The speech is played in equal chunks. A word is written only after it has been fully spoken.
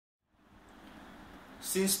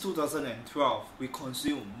Since 2012, we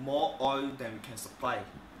consume more oil than we can supply.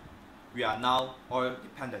 We are now oil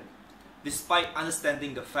dependent. Despite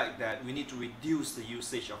understanding the fact that we need to reduce the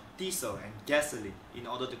usage of diesel and gasoline in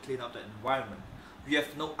order to clean up the environment, we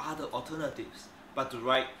have no other alternatives but to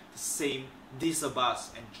ride the same diesel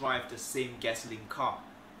bus and drive the same gasoline car.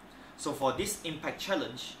 So for this impact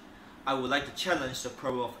challenge, I would like to challenge the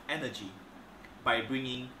problem of energy by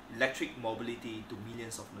bringing electric mobility to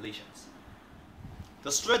millions of Malaysians.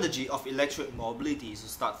 The strategy of electric mobility is to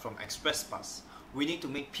start from express bus. We need to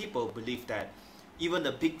make people believe that even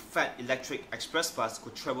the big fat electric express bus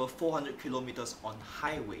could travel 400 kilometers on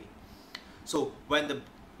highway. So when the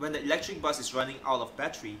electric bus is running out of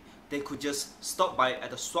battery, they could just stop by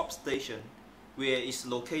at a swap station where it's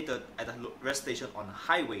located at a rest station on a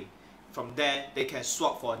highway. From there, they can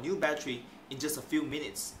swap for a new battery in just a few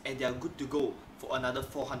minutes and they are good to go for another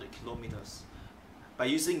 400 kilometers. By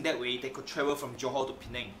using that way, they could travel from Johor to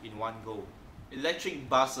Penang in one go. Electric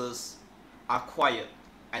buses are quiet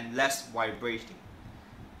and less vibrating,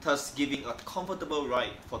 thus giving a comfortable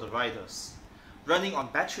ride for the riders. Running on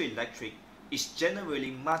battery electric is generally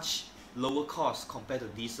much lower cost compared to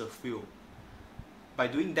diesel fuel. By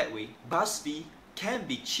doing that way, bus fee can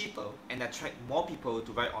be cheaper and attract more people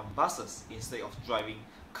to ride on buses instead of driving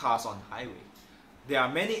cars on highway. There are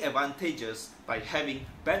many advantages by having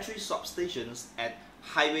battery swap stations at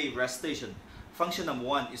highway rest station. Function number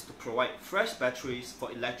 1 is to provide fresh batteries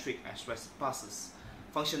for electric express buses.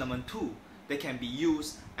 Function number 2, they can be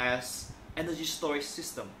used as energy storage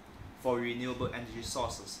system for renewable energy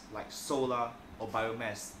sources like solar or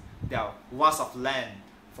biomass. There are vast of land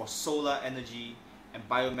for solar energy and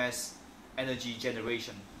biomass energy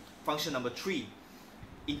generation. Function number 3,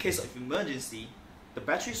 in case of emergency, the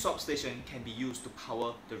battery swap station can be used to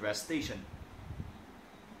power the rest station.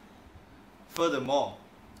 Furthermore,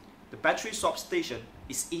 the battery swap station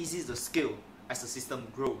is easy to scale as the system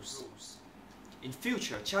grows. In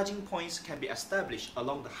future, charging points can be established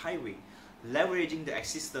along the highway, leveraging the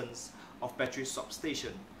existence of battery swap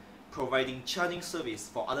station, providing charging service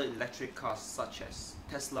for other electric cars such as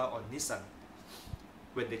Tesla or Nissan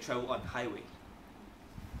when they travel on highway.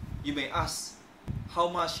 You may ask, how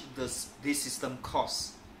much does this system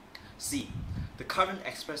cost? See, the current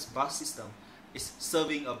express bus system is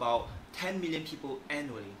serving about 10 million people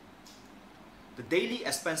annually. The daily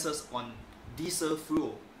expenses on diesel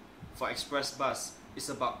fuel for express bus is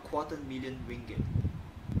about $250,000 ringgit.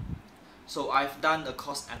 So I've done a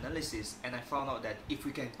cost analysis and I found out that if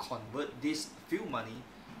we can convert this fuel money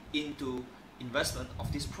into investment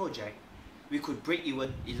of this project, we could break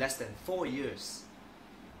even in less than 4 years.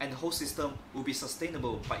 And the whole system will be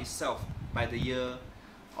sustainable by itself by the year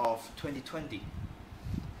of 2020.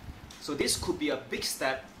 So this could be a big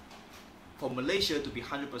step for Malaysia to be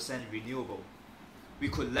 100% renewable. We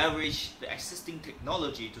could leverage the existing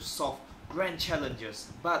technology to solve grand challenges,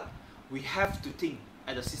 but we have to think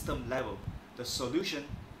at the system level. The solution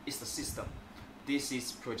is the system. This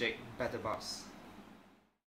is Project Better Bus.